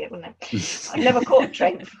could see it, wouldn't it? I'd never caught a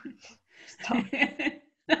train before.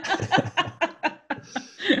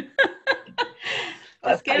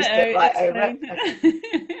 Just get it out. Right over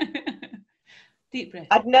it. Deep breath.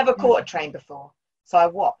 I'd never caught a train before, so I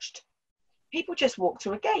watched. People just walked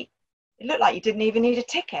through a gate. It looked like you didn't even need a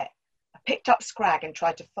ticket. I picked up Scrag and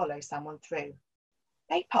tried to follow someone through.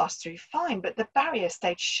 They passed through fine, but the barrier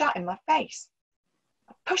stayed shut in my face.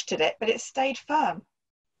 I pushed at it, but it stayed firm.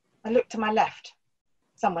 I looked to my left.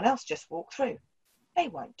 Someone else just walked through. They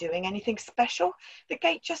weren't doing anything special. The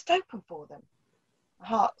gate just opened for them. My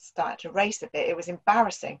heart started to race a bit. It was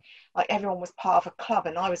embarrassing, like everyone was part of a club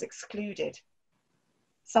and I was excluded.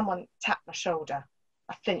 Someone tapped my shoulder.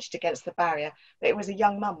 I flinched against the barrier, but it was a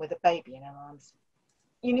young mum with a baby in her arms.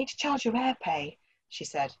 You need to charge your airpay, she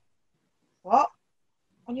said. What?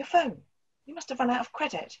 On your phone? You must have run out of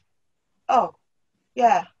credit. Oh,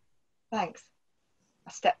 yeah, thanks.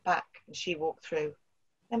 I stepped back and she walked through.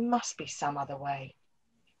 There must be some other way.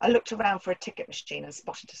 I looked around for a ticket machine and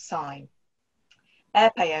spotted a sign.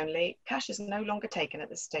 Airpay only, cash is no longer taken at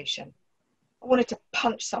the station. I wanted to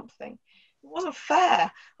punch something. It wasn't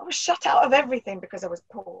fair. I was shut out of everything because I was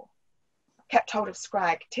poor. I kept hold of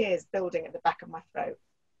Scrag, tears building at the back of my throat.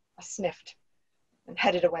 I sniffed and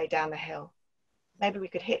headed away down the hill. Maybe we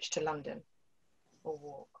could hitch to London or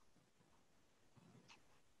walk.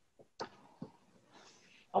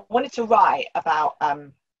 I wanted to write about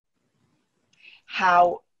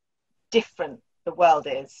how different the world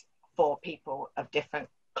is for people of different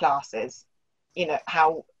classes. You know,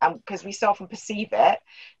 how, because we so often perceive it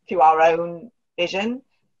through our own vision.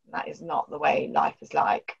 That is not the way life is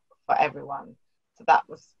like for everyone. So that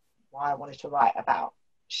was why I wanted to write about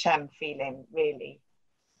Shem feeling really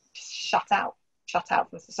shut out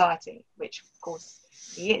from society, which of course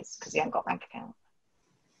he is, because he hasn't got a bank account.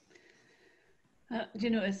 You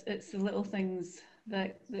know, it's the little things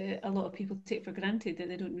that a lot of people take for granted that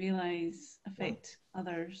they don't realise affect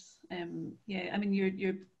others. Yeah, I mean,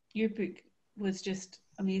 your book was just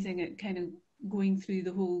amazing at kind of going through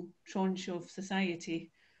the whole tranche of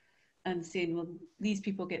society and saying, well, these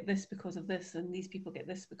people get this because of this, and these people get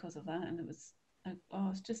this because of that, and it was,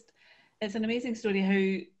 it's an amazing story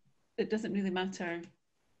how it doesn't really matter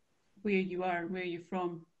where you are, where you're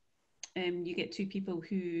from. You get two people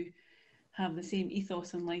who have the same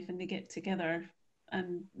ethos in life and they get together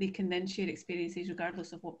and they can then share experiences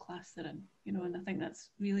regardless of what class they're in, you know, and I think that's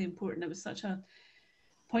really important. It was such a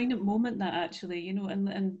poignant moment, that actually, you know,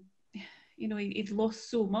 and you know, he'd lost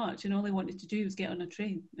so much and all he wanted to do was get on a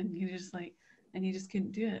train, and he was just like, and he just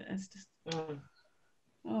couldn't do it. It's just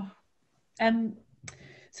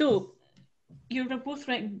so you're both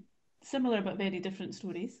writing similar but very different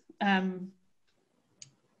stories.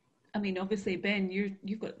 I mean, obviously, Ben,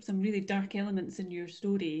 you've got some really dark elements in your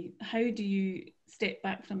story. How do you step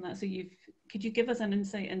back from that? So could you give us an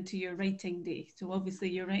insight into your writing day? So obviously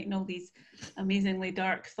you're writing all these amazingly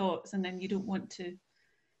dark thoughts and then you don't want to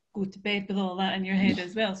go to bed with all that in your head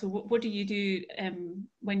as well. So what do you do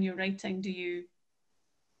when you're writing?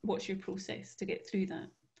 What's your process to get through that?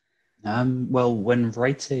 Well, when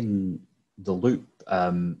writing The Loop,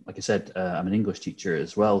 like I said, I'm an English teacher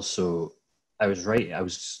as well, so I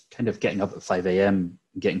was kind of getting up at 5 a.m,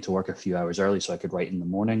 getting to work a few hours early so I could write in the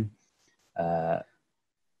morning.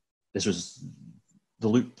 This was The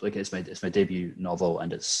Loop, like it's my debut novel,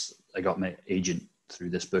 and I got my agent through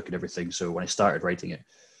this book and everything. So when I started writing it,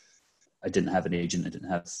 I didn't have an agent, I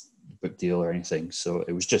didn't have a book deal or anything. So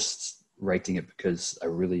it was just writing it because I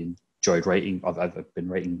really enjoyed writing. I've been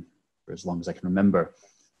writing for as long as I can remember,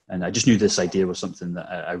 and I just knew this idea was something that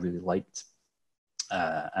I really liked.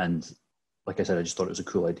 And like I said, I just thought it was a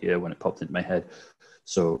cool idea when it popped into my head.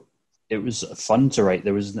 So it was fun to write.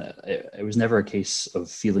 It was never a case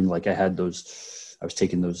of feeling like I was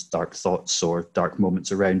taking those dark thoughts or dark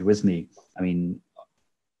moments around with me. I mean,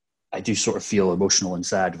 I do sort of feel emotional and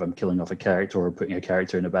sad if I'm killing off a character or putting a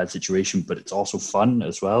character in a bad situation, but it's also fun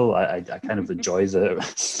as well. I kind of enjoy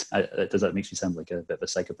that makes me sound like a bit of a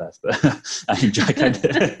psychopath, but I enjoy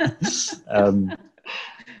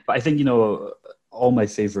but I think, you know, all my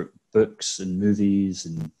favorite books and movies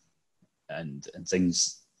and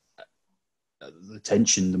things,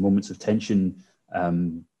 the moments of tension,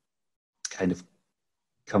 kind of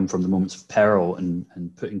come from the moments of peril, and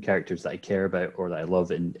putting characters that I care about or that I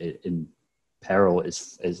love in peril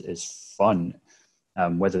is fun,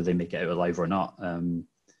 whether they make it out alive or not.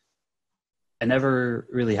 I never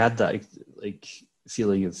really had that like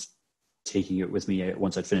feeling of taking it with me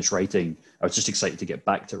once I'd finished writing. I was just excited to get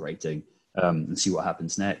back to writing and see what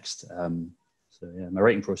happens next. So yeah, my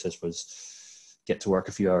writing process was get to work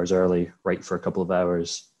a few hours early, write for a couple of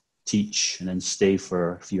hours, teach, and then stay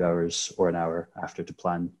for a few hours or an hour after to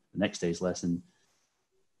plan the next day's lesson,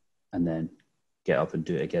 and then get up and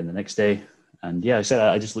do it again the next day. And yeah,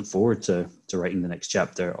 I just look forward to writing the next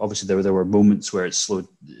chapter. Obviously, there were moments where it slowed,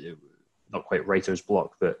 not quite writer's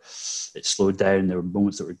block, but it slowed down. There were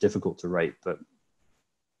moments that were difficult to write, but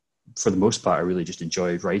for the most part, I really just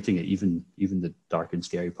enjoyed writing it. Even the dark and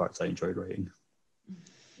scary parts, I enjoyed writing.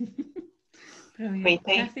 Brilliant.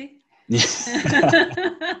 Kathy? Yeah.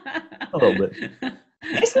 A little bit.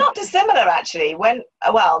 It's not dissimilar, actually.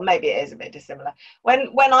 Maybe it is a bit dissimilar. When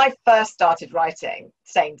I first started writing,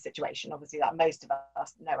 same situation, obviously, like most of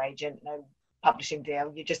us, no agent, no publishing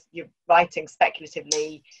deal. You're writing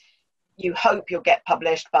speculatively. You hope you'll get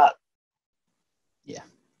published, but yeah,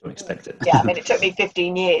 don't expect it. Yeah, I mean, it took me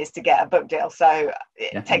 15 years to get a book deal, so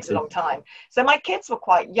it takes a long time. So my kids were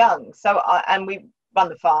quite young, and we run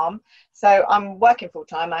the farm, so I'm working full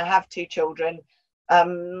time. I have 2 children.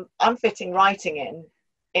 I'm fitting writing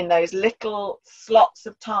in those little slots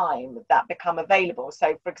of time that become available.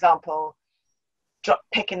 So, for example,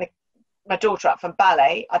 picking my daughter up from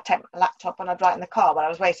ballet, I'd take my laptop and I'd write in the car while I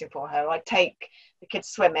was waiting for her. I'd take the kids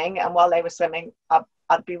swimming, and while they were swimming,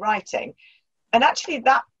 I'd be writing. And actually,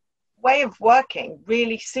 that way of working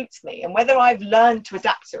really suits me. And whether I've learned to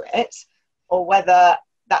adapt to it or whether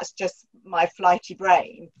that's just my flighty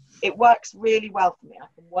brain, it works really well for me. I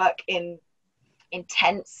can work in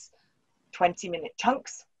intense 20-minute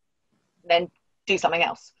chunks, then do something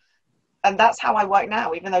else. And that's how I work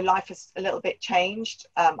now, even though life has a little bit changed.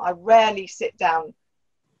 I rarely sit down.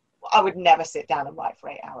 I would never sit down and write for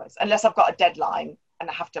 8 hours unless I've got a deadline and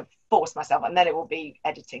I have to force myself, and then it will be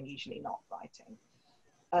editing, usually not writing.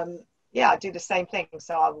 I do the same thing.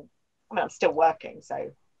 So I'm still working, so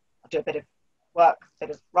I'll do a bit of work, a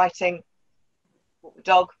bit of writing, walk the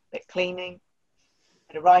dog, a bit of cleaning,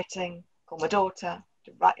 a bit of writing, call my daughter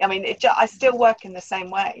to write. I mean, I still work in the same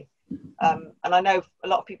way. And I know a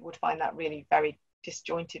lot of people would find that really very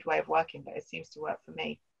disjointed way of working, but it seems to work for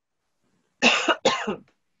me.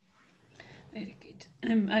 Very good.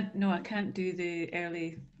 I can't do the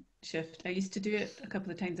early shift. I used to do it a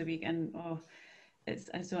couple of times a week, and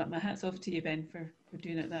so my hat's off to you, Ben, for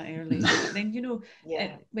doing it that early. But then,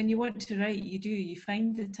 when you want to write, you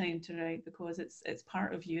find the time to write, because it's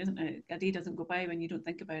part of you, isn't it? A day doesn't go by when you don't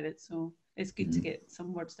think about it. So it's good to get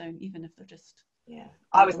some words down, even if they're just... Yeah,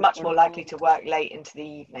 I was much more likely to work late into the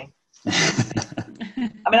evening.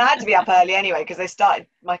 I mean, I had to be up early anyway, because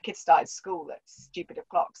my kids started school at stupid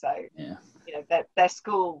o'clock. So, their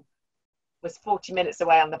school was 40 minutes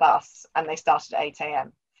away on the bus, and they started at 8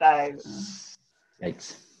 a.m. So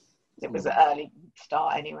it was an early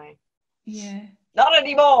start anyway. Yeah. Not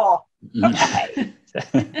anymore. Okay.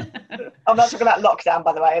 I'm not talking about lockdown,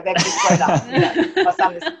 by the way. They've just grown up. My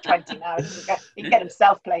son is 20 now. He can get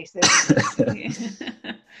himself places.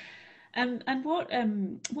 And what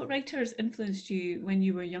writers influenced you when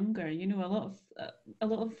you were younger? A lot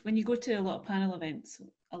of when you go to a lot of panel events,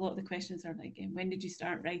 a lot of the questions are like, when did you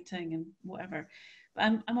start writing and whatever. But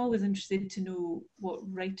I'm always interested to know what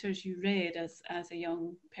writers you read as a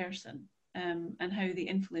young person, and how they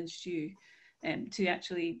influenced you. To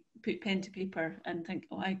actually put pen to paper and think,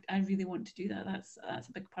 I really want to do that. That's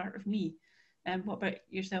a big part of me. What about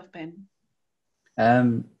yourself, Ben?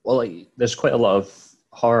 There's quite a lot of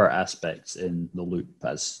horror aspects in The Loop,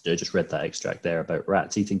 as I just read that extract there about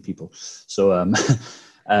rats eating people. So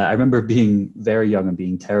I remember being very young and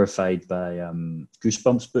being terrified by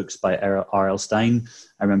Goosebumps books by R.L. Stine.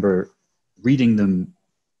 I remember reading them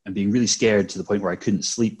and being really scared to the point where I couldn't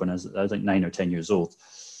sleep when I was like 9 or 10 years old.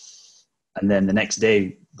 And then the next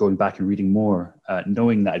day, going back and reading more,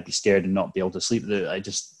 knowing that I'd be scared and not be able to sleep,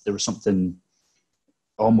 there was something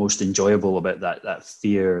almost enjoyable about that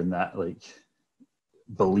fear and that like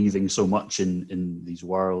believing so much in these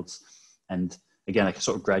worlds. And again, I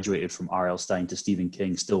sort of graduated from R.L. Stine to Stephen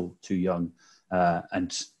King, still too young,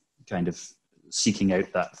 and kind of seeking out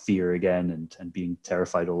that fear again and being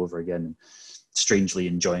terrified all over again, and strangely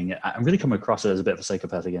enjoying it. I'm really coming across as a bit of a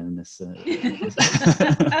psychopath again in this.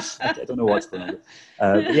 I don't know what's going on.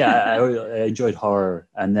 But yeah, I enjoyed horror,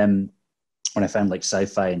 and then when I found like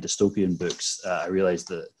sci-fi and dystopian books, I realized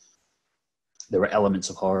that there were elements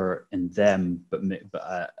of horror in them, but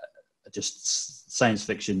just science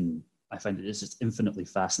fiction. I find it is just infinitely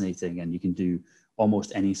fascinating, and you can do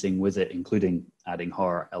almost anything with it, including adding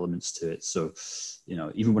horror elements to it. So, you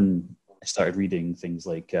know, even when I started reading things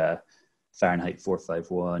like Fahrenheit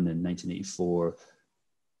 451 and 1984,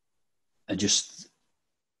 and just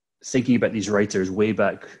thinking about these writers way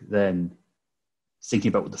back then, thinking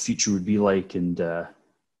about what the future would be like, and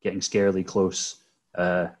getting scarily close,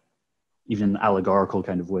 even in allegorical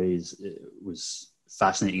kind of ways, it was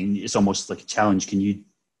fascinating. It's almost like a challenge. Can you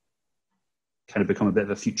kind of become a bit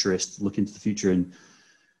of a futurist, look into the future and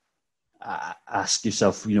ask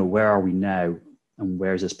yourself, you know, where are we now? And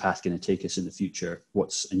where's this path going to take us in the future?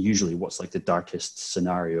 Usually what's like the darkest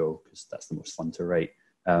scenario, because that's the most fun to write.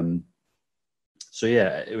 So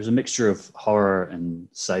yeah, it was a mixture of horror and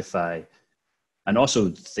sci-fi, and also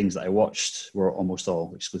things that I watched were almost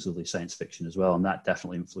all exclusively science fiction as well. And that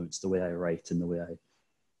definitely influenced the way I write and the way I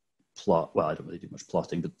plot. Well, I don't really do much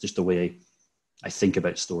plotting, but just the way I think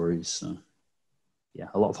about stories. So yeah,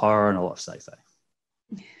 a lot of horror and a lot of sci-fi.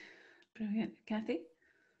 Brilliant. Kathy?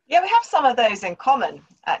 Yeah, we have some of those in common,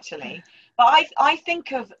 actually. But I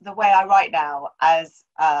think of the way I write now as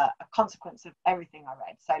a consequence of everything I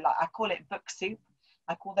read. So like I call it book soup.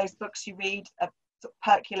 I call those books you read are sort of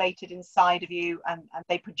percolated inside of you, and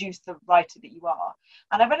they produce the writer that you are.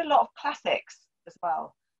 And I read a lot of classics as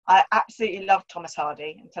well. I absolutely loved Thomas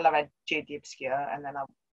Hardy until I read Jude the Obscure, and then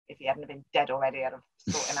if he hadn't been dead already, I'd have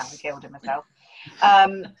sought him out and killed him myself.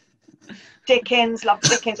 Dickens, loved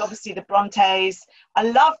Dickens, obviously the Brontes. I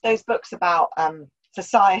loved those books about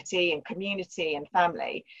society and community and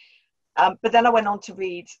family. But then I went on to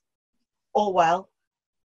read Orwell.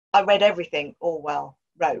 I read everything Orwell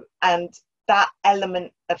wrote, and that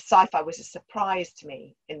element of sci-fi was a surprise to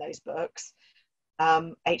me in those books.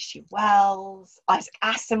 H.G. Wells, Isaac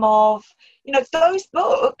Asimov, you know, those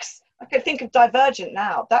books, I could think of Divergent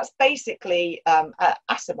now. That's basically an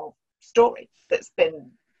Asimov story that's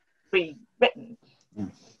been rewritten.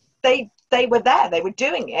 They were there, they were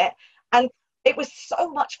doing it, and it was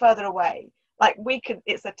so much further away. Like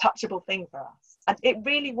it's a touchable thing for us, and it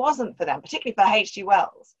really wasn't for them, particularly for H.G.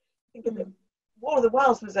 Wells. I think of the War of the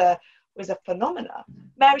Worlds was a phenomena.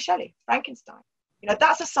 Mary Shelley, Frankenstein. You know,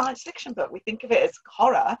 that's a science fiction book. We think of it as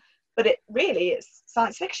horror, but it really is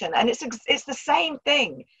science fiction, and it's the same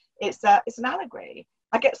thing. It's an allegory.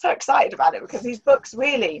 I get so excited about it because these books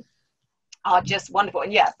really are just wonderful.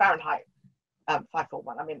 And yeah, Fahrenheit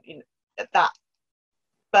 541. I mean, you know, that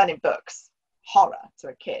burning books, horror to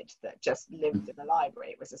a kid that just lived in a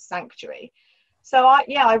library. It was a sanctuary. So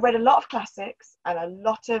I read a lot of classics and a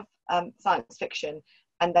lot of science fiction,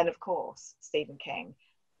 and then of course Stephen King.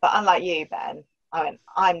 But unlike you, Ben, I mean,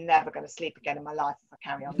 I'm never going to sleep again in my life if I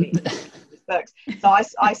carry on reading these books. So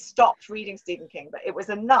I stopped reading Stephen King, but it was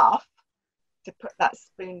enough to put that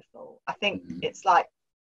spoonful. I think it's like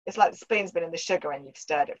the spoon's been in the sugar and you've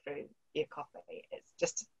stirred it through your coffee. It's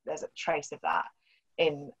just, there's a trace of that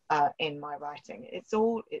in my writing. It's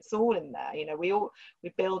all in there. You know, we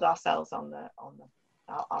build ourselves on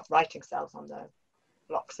our writing selves on the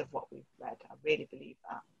blocks of what we've read. I really believe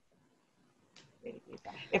that.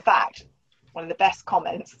 In fact, one of the best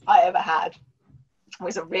comments I ever had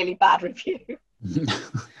was a really bad review.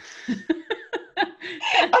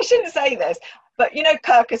 I shouldn't say this, but you know,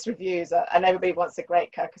 Kirkus reviews, and everybody wants a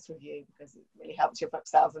great Kirkus review because it really helps your book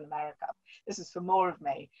sales in America. This is for More of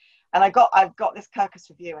Me, and I've got this Kirkus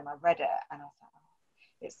review, and I read it, and I was like, oh.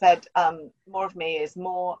 It said More of Me is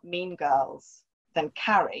more Mean Girls than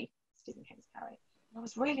Carrie, Stephen King's Carrie. And I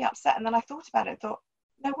was really upset, and then I thought about it and thought,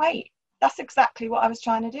 no, wait, that's exactly what I was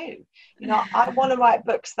trying to do. You know, I want to write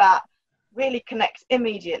books that really connect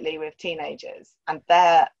immediately with teenagers and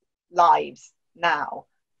their lives now,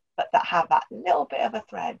 but that have that little bit of a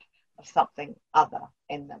thread of something other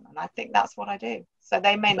in them. And I think that's what I do. So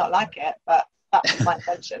they may not like it, but that's my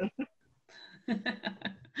intention.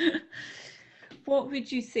 What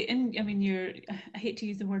would you say, I hate to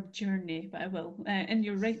use the word journey, but I will, in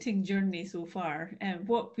your writing journey so far,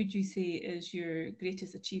 what would you say is your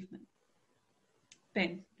greatest achievement?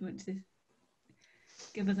 Ben, you want to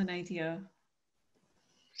give us an idea?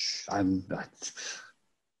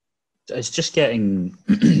 It's just getting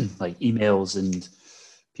like emails and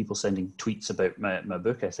people sending tweets about my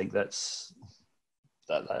book. I think that's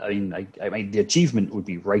I mean, the achievement would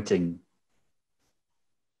be writing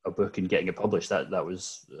a book and getting it published. That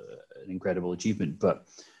was an incredible achievement. But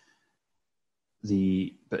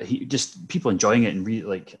people enjoying it and read,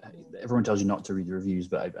 like, everyone tells you not to read the reviews,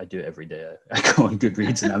 but I do it every day. I go on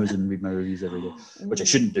Goodreads and Amazon and read my reviews every day, which I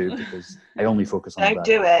shouldn't do because I only focus on. Don't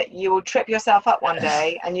do it. You will trip yourself up one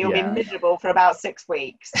day, and you'll be miserable for about 6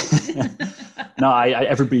 weeks. No,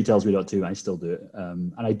 everybody tells me not to. I still do it,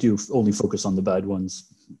 and I do only focus on the bad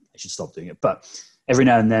ones. I should stop doing it. But every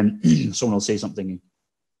now and then, someone will say something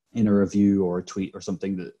in a review or a tweet or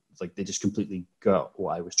something that, like, they just completely got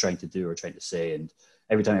what I was trying to do or trying to say. And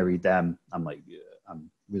every time I read them, I'm like,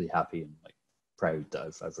 I'm really happy and like proud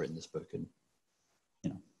that I've written this book. And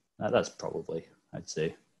that's probably, I'd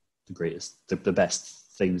say, the greatest, the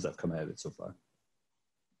best things that have come out of it so far.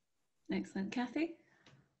 Excellent. Kathy?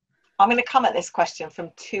 I'm going to come at this question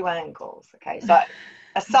from 2 angles. Okay, so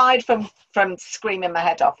aside from screaming my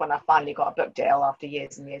head off when I finally got a book deal after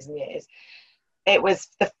years and years and years, it was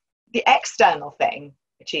the external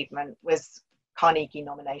achievement was Carnegie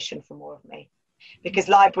nomination for More of Me, because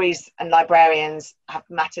libraries and librarians have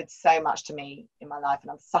mattered so much to me in my life,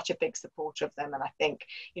 and I'm such a big supporter of them. And I think,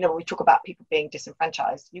 when we talk about people being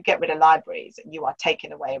disenfranchised, you get rid of libraries and you are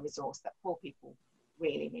taking away a resource that poor people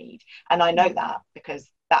really need. And I know that because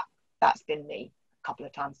that's been me a couple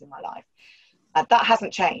of times in my life, and that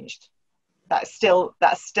hasn't changed. That's still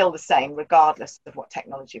the same regardless of what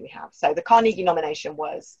technology we have. So the Carnegie nomination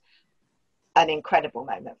was an incredible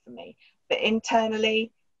moment for me. But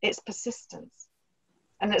internally, it's persistence.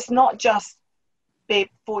 And it's not just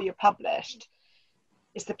before you're published,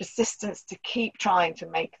 it's the persistence to keep trying to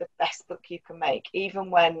make the best book you can make,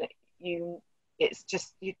 even when it's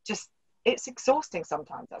exhausting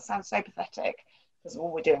sometimes. That sounds so pathetic, because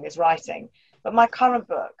all we're doing is writing. But my current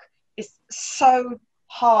book is so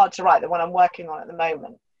hard to write, the one I'm working on at the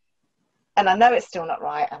moment. And I know it's still not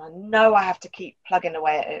right, and I know I have to keep plugging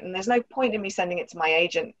away at it. And there's no point in me sending it to my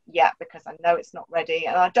agent yet, because I know it's not ready.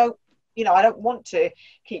 And I don't want to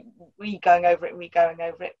keep going over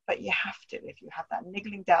it. But you have to, if you have that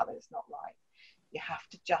niggling doubt that it's not right, you have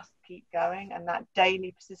to just keep going. And that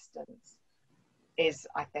daily persistence is,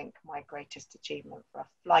 I think, my greatest achievement for a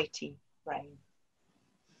flighty brain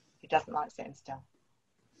who doesn't like sitting still.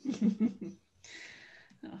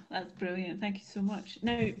 Oh, that's brilliant. Thank you so much.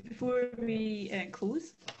 Now, before we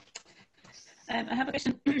close, I have a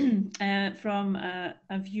question from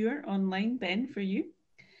a viewer online, Ben, for you.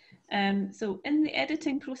 So in the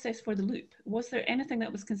editing process for The Loop, was there anything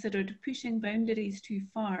that was considered pushing boundaries too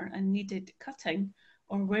far and needed cutting,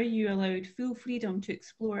 or were you allowed full freedom to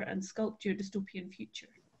explore and sculpt your dystopian future?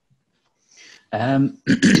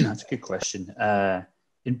 That's a good question.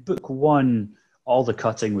 In book 1, all the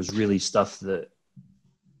cutting was really stuff that,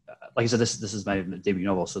 like I said, this is my debut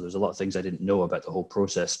novel, so there's a lot of things I didn't know about the whole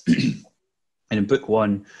process. And in book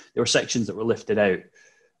 1, there were sections that were lifted out,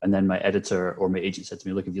 and then my editor or my agent said to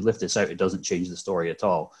me, look, if you lift this out, it doesn't change the story at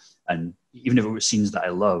all. And even if it were scenes that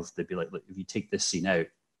I loved, they'd be like, look, if you take this scene out,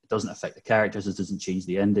 it doesn't affect the characters, it doesn't change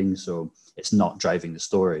the ending, so it's not driving the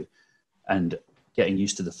story. And getting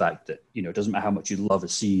used to the fact that, it doesn't matter how much you love a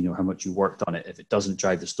scene or how much you worked on it, if it doesn't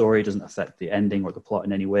drive the story, doesn't affect the ending or the plot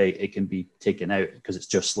in any way, it can be taken out because it's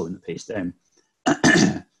just slowing the pace down.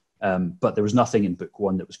 But there was nothing in book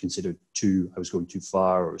 1 that was considered I was going too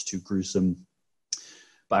far or it was too gruesome.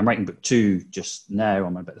 But I'm writing book 2 just now.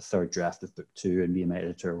 I'm about the 3rd draft of book 2, and me and my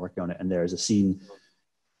editor are working on it. And there is a scene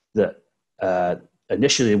that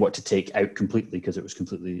initially I wanted to take out completely because it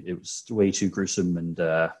was way too gruesome,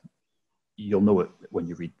 and you'll know it when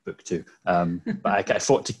you read book 2. But I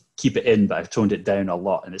fought to keep it in, but I've toned it down a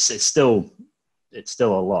lot, and it's still a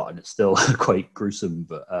lot, and it's still quite gruesome.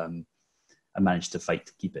 But I managed to fight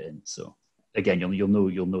to keep it in. So again, you'll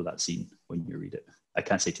know that scene when you read it. I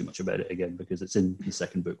can't say too much about it again because it's in the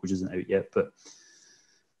 2nd book, which isn't out yet. But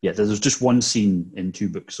yeah, there's just one scene in 2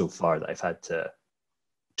 books so far that I've had to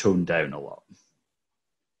tone down a lot.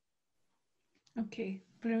 Okay,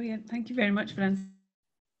 brilliant. Thank you very much for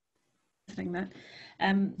answering that.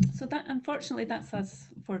 So that, unfortunately, that's us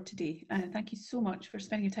for today. Thank you so much for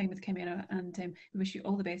spending your time with Cymera, and we wish you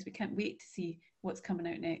all the best. We can't wait to see what's coming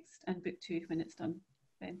out next, and book 2 when it's done.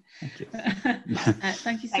 Ben. Thank you.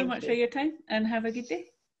 Thank you so much for your time, and have a good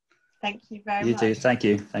day. Thank you very much. You too. Thank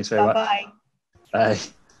you. Thanks very much. Bye-bye. Bye.